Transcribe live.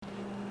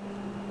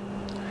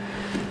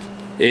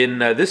In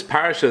this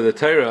parasha, the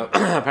Torah,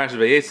 parasha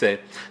Vayetze,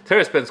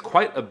 Torah spends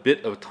quite a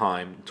bit of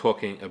time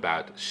talking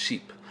about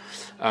sheep.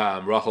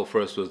 Rachel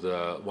first was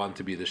the one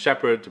to be the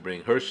shepherd, to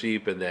bring her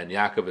sheep, and then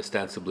Yaakov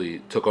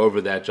ostensibly took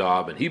over that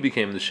job, and he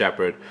became the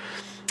shepherd.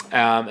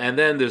 And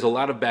then there's a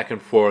lot of back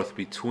and forth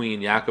between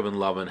Yaakov and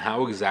Lavan,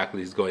 how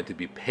exactly he's going to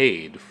be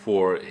paid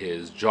for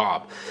his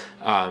job.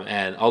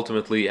 And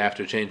ultimately,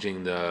 after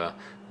changing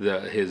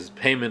his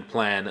payment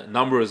plan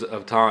numbers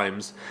of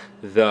times,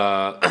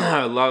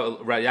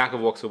 Yaakov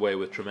walks away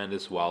with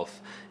tremendous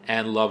wealth,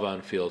 and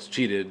Lavan feels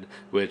cheated,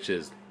 which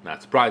is not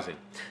surprising.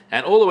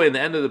 And all the way in the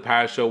end of the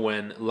parasha,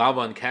 when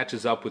Lavan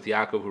catches up with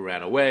Yaakov who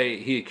ran away,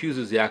 he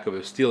accuses Yaakov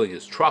of stealing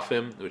his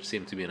trofim, which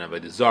seemed to be an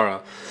avodah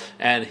zarah,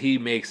 and he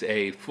makes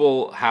a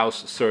full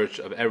house search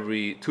of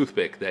every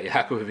toothpick that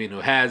Yaakov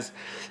Avinu has,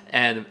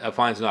 and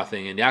finds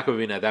nothing. And Yaakov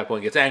Avinu at that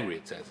point gets angry.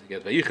 It says he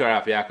gets Vayichar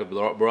af Yaakov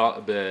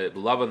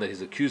Lavan, that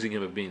he's accusing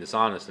him of being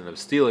dishonest and of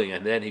stealing,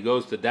 and then he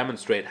goes to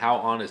demonstrate how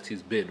honest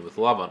he's been with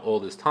Lavan all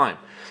this time.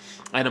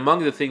 And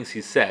among the things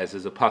he says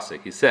is a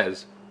pasuk. He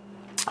says,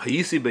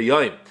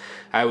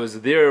 I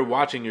was there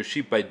watching your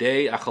sheep by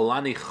day.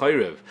 Achalani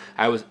chayrev.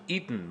 I was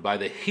eaten by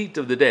the heat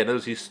of the day. In other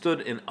words, he stood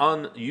in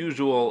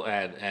unusual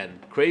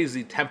and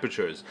crazy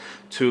temperatures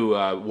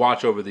to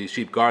watch over these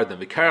sheep, guard them.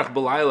 V'karach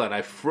b'layla, and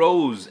I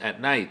froze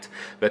at night.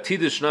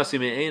 V'tidish nasi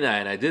me'ena,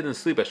 and I didn't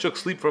sleep. I shook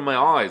sleep from my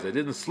eyes. I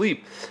didn't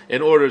sleep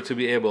in order to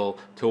be able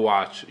to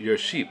watch your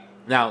sheep.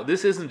 Now,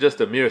 this isn't just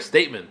a mere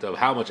statement of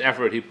how much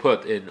effort he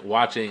put in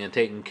watching and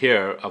taking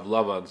care of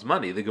Lavan's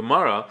money. The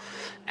Gemara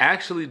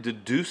actually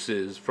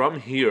deduces from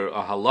here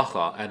a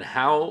halacha and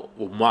how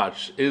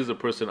much is a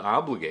person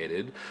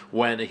obligated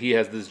when he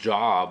has this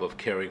job of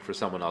caring for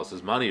someone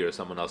else's money or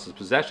someone else's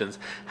possessions.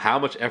 How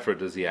much effort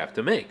does he have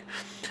to make?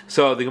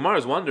 So the Gemara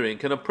is wondering,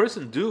 can a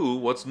person do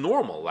what's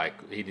normal?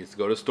 Like he needs to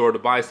go to the store to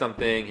buy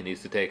something, he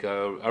needs to take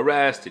a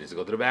rest, he needs to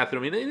go to the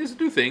bathroom, he needs to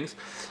do things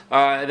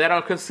that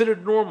are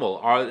considered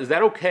normal. Is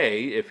that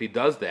okay if he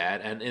does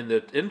that, and in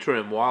the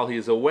interim while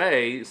he's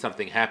away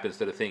something happens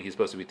to the thing he's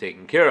supposed to be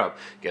taking care of,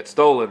 gets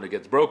stolen or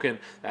gets broken,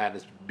 and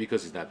it's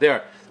because he's not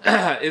there?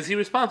 Is he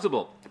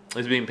responsible?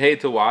 Is being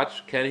paid to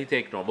watch? Can he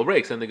take normal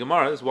breaks? And the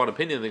Gemara, this one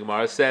opinion of the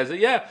Gemara, says that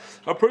yeah,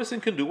 a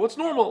person can do what's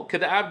normal.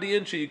 Kedavdi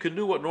inchi, you can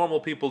do what normal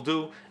people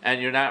do, and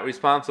you're not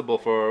responsible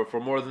for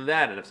more than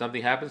that. And if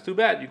something happens too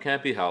bad, you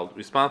can't be held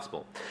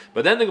responsible.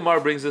 But then the Gemara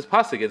brings this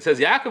pasuk. It says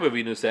Yaakov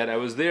Avinu said, I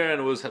was there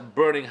and it was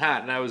burning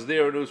hot, and I was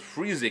there and it was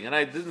freezing, and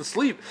I didn't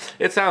sleep.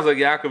 It sounds like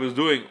Yaakov is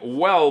doing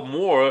well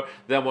more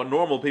than what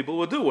normal people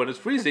would do. When it's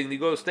freezing, you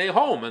go stay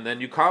home, and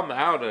then you come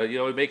out,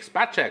 you make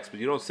spot checks, but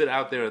you don't sit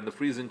out there in the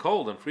freezing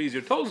cold and freeze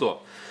your toes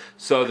off.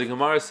 So the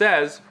Gemara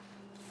says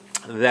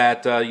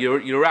that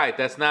you're right.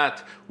 That's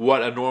not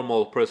what a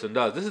normal person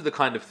does. This is the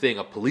kind of thing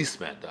a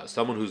policeman does.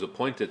 Someone who's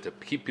appointed to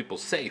keep people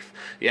safe.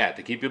 Yeah,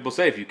 to keep people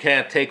safe, you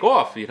can't take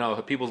off.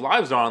 People's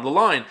lives are on the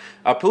line.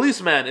 A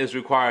policeman is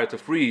required to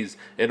freeze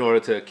in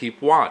order to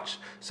keep watch.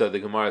 So the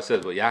Gemara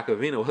says, well, Yaakov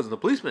Avinu wasn't a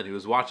policeman. He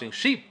was watching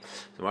sheep.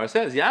 The Gemara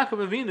says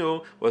Yaakov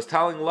Avinu was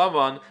telling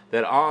Lavan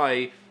that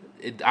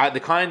the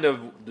kind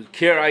of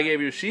care I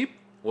gave your sheep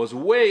was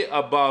way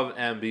above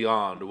and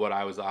beyond what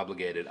I was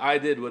obligated. I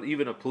did what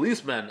even a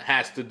policeman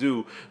has to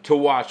do to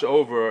watch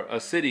over a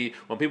city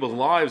when people's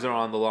lives are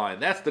on the line.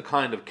 That's the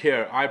kind of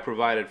care I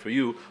provided for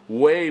you,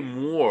 way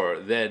more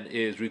than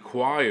is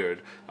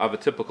required of a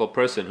typical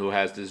person who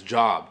has this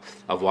job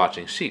of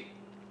watching sheep.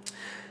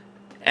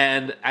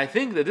 And I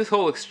think that this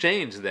whole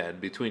exchange then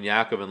between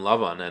Yaakov and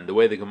Lavan, and the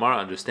way the Gemara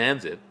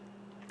understands it,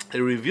 it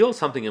reveals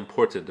something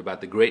important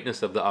about the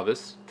greatness of the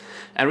Avos,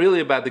 and really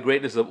about the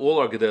greatness of all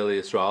our Gedolei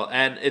Yisrael,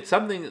 and it's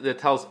something that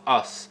tells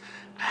us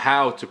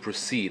how to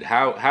proceed,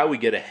 how we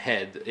get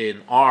ahead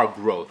in our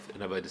growth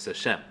in Avodas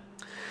Hashem.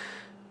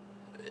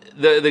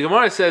 The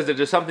Gemara says that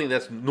there's something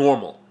that's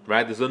normal,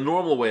 right? There's a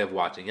normal way of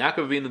watching.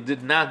 Yaakov Avinu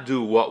did not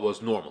do what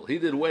was normal. He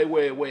did way,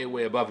 way, way,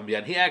 way above and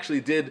beyond. He actually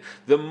did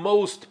the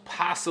most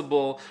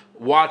possible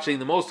watching,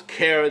 the most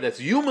care that's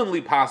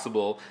humanly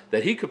possible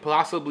that he could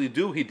possibly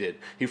do. He did.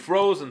 He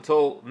froze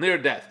until near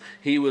death.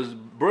 He was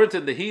burnt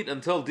in the heat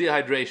until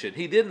dehydration.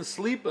 He didn't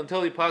sleep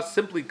until he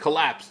simply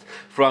collapsed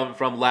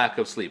from lack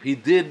of sleep. He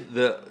did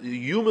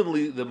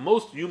the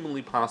most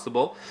humanly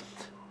possible,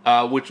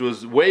 which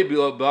was way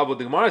above what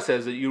the Gemara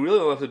says, that you really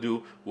don't have to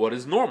do what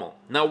is normal.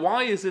 Now,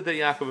 why is it that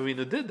Yaakov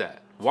Avinu did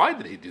that? Why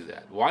did he do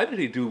that? Why did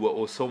he do what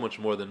was so much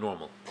more than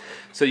normal?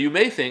 So you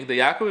may think that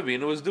Yaakov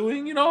Avinu was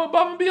doing,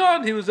 above and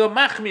beyond. He was a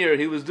machmir.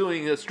 He was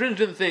doing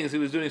stringent things. He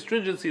was doing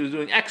stringency. He was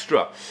doing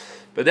extra.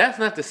 But that's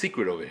not the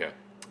secret over here.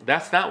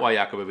 That's not why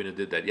Yaakov Avinu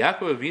did that.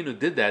 Yaakov Avinu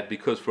did that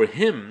because for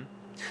him,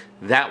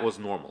 that was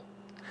normal.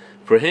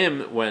 For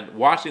him, when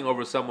watching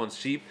over someone's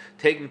sheep,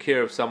 taking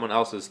care of someone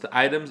else's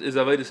items is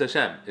Avodas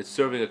Hashem. It's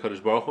serving a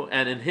Kadosh Baruch Hu,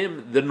 and in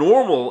him, the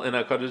normal in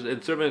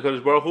serving a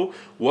Kadosh Baruch Hu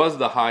was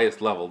the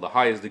highest level, the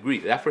highest degree.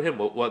 That for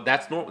him,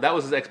 that's normal. That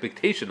was his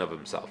expectation of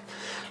himself.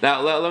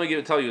 Now, let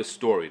me tell you a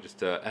story just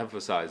to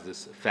emphasize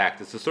this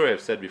fact. It's a story I've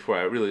said before.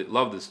 I really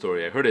love this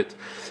story. I heard it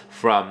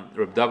from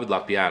Reb David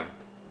Lapian.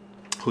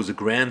 who's a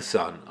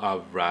grandson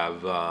of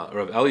Rav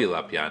Eli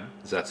Lapian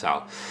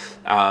Zatzal,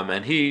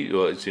 and he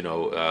was,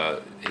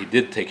 he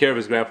did take care of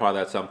his grandfather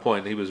at some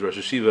point. He was Rosh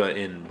Hashiva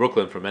in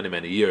Brooklyn for many,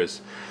 many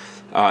years.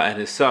 And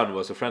his son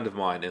was a friend of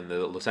mine in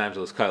the Los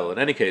Angeles Kollel. In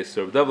any case,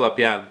 Rav Dov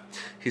Lapian,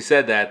 he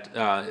said that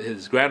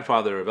his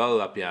grandfather, Rav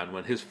Eli Lapian,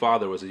 when his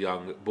father was a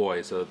young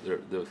boy, so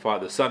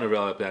the son of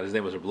Rav Eli Lapian, his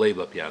name was Rav Leib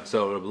Lapian.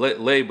 So Rav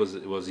Leib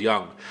was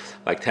young,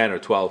 like 10 or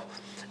 12,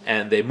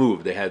 and they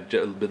moved. They had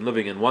been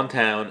living in one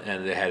town,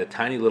 and they had a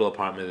tiny little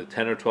apartment with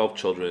 10 or 12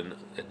 children.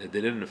 They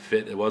didn't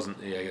fit. It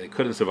wasn't. They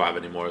couldn't survive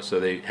anymore. So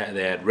they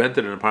had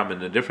rented an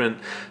apartment in a different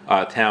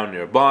town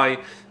nearby.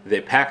 They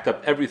packed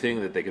up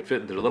everything that they could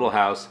fit into their little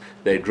house.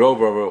 They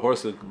drove over a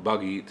horse and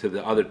buggy to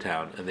the other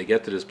town, and they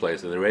get to this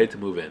place, and they're ready to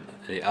move in.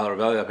 And Rav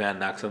Eli Lapian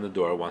knocks on the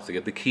door, wants to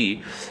get the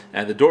key,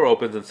 and the door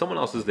opens, and someone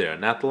else is there,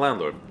 not the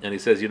landlord. And he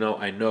says,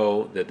 I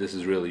know that this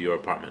is really your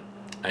apartment.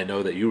 I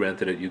know that you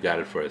rented it, you got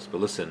it first.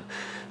 But listen,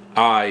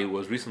 I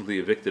was recently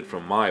evicted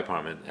from my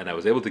apartment, and I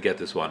was able to get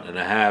this one, and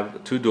I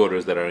have 2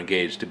 daughters that are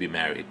engaged to be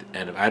married.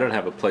 And if I don't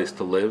have a place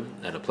to live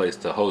and a place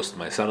to host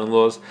my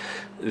son-in-laws,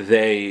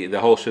 the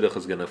whole shidduch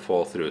is going to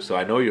fall through. So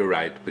I know you're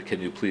right, but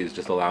can you please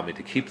just allow me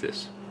to keep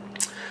this?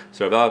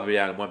 So Rav Eli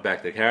Lapian went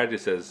back to the carriage. He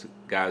says,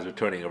 guys, we're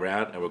turning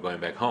around and we're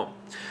going back home.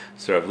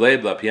 So Rav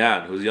Leib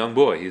Lapian, who's a young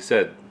boy, he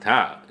said,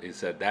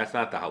 that's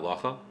not the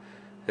halacha.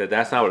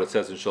 That's not what it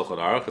says in Shulchan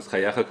Aruch. It's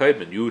chayecha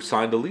kaidman. You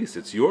signed the lease.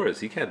 It's yours.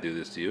 He can't do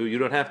this to you. You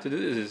don't have to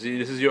do this.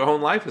 This is your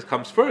own life. It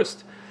comes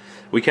first.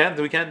 We can't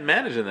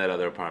manage in that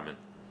other apartment.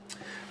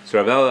 So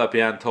Rav Eli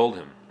Lapian told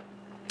him.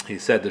 He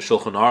said the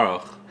Shulchan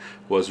Aruch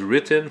was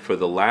written for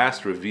the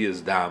last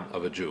Revi'as Dam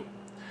of a Jew.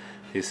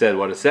 He said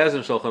what it says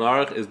in Shulchan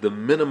Aruch is the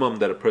minimum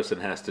that a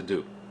person has to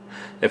do.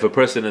 If a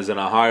person is in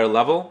a higher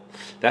level,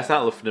 that's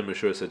not Lefnim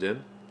Mishur Sadin.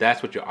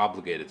 That's what you're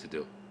obligated to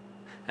do.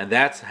 And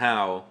that's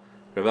how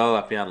Rav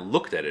Eli Lapian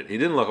looked at it. He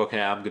didn't look,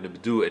 okay, I'm going to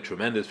do a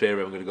tremendous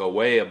favor. I'm going to go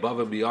way above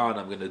and beyond.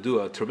 I'm going to do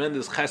a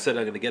tremendous chesed. I'm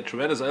going to get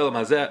tremendous olam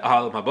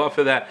haba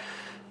for that.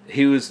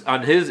 He was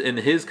in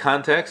his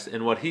context,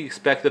 in what he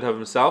expected of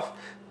himself.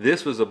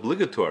 This was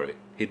obligatory.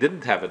 He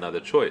didn't have another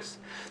choice,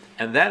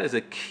 and that is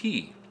a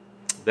key.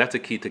 That's a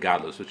key to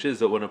godless, which is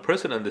that when a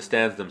person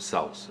understands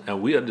themselves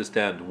and we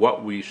understand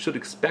what we should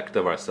expect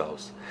of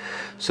ourselves,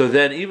 so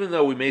then even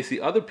though we may see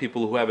other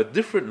people who have a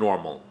different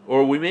normal,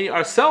 or we may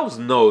ourselves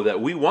know that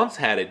we once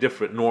had a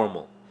different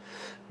normal,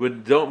 we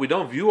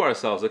don't view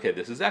ourselves, okay,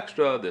 this is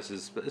extra, this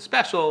is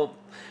special.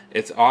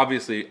 It's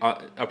obviously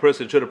a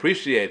person should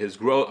appreciate his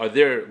growth or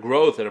their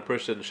growth, and a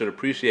person should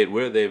appreciate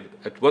what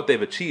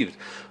they've achieved.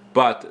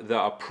 But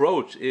the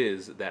approach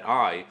is that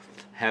I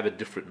have a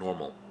different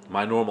normal.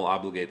 My normal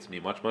obligates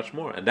me much, much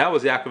more. And that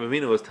was Yaakov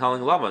Avinu was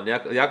telling Lavan.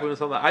 Yaakov Avinu was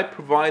telling, I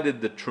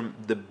provided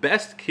the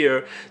best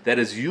care that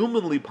is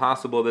humanly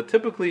possible, that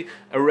typically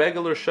a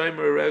regular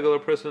shomer, a regular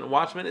person,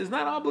 watchman, is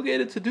not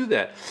obligated to do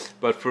that.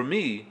 But for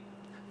me,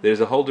 there's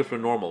a whole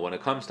different normal. When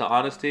it comes to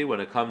honesty, when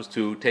it comes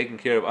to taking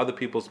care of other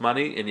people's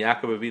money, in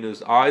Yaakov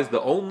Avinu's eyes,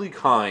 the only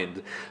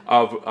kind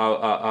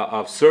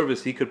of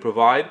service he could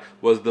provide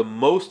was the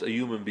most a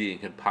human being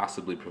can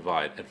possibly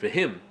provide. And for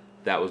him,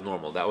 that was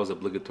normal. That was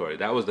obligatory.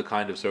 That was the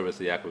kind of service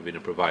that Yaakov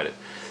Avinu provided.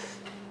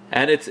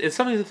 And it's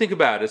something to think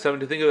about. It's something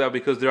to think about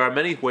because there are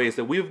many ways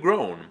that we've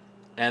grown.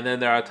 And then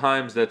there are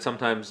times that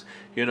sometimes,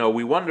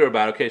 we wonder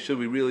about, okay, should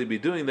we really be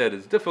doing that?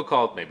 It's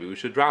difficult. Maybe we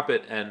should drop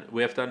it. And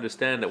we have to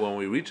understand that when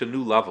we reach a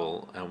new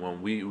level and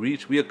when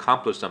we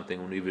accomplish something,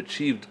 when we've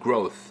achieved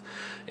growth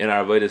in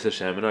our Avodas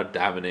Hashem, in our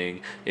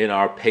davening, in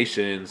our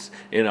patience,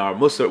 in our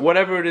musar,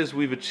 whatever it is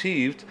we've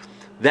achieved,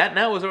 that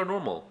now is our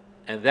normal.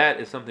 And that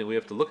is something we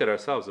have to look at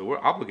ourselves, that we're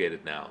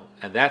obligated now.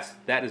 And that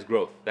is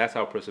growth. That's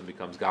how a person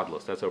becomes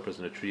godless. That's how a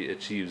person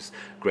achieves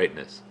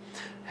greatness.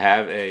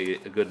 Have a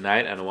good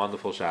night and a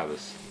wonderful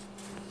Shabbos.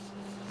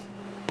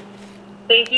 Thank you.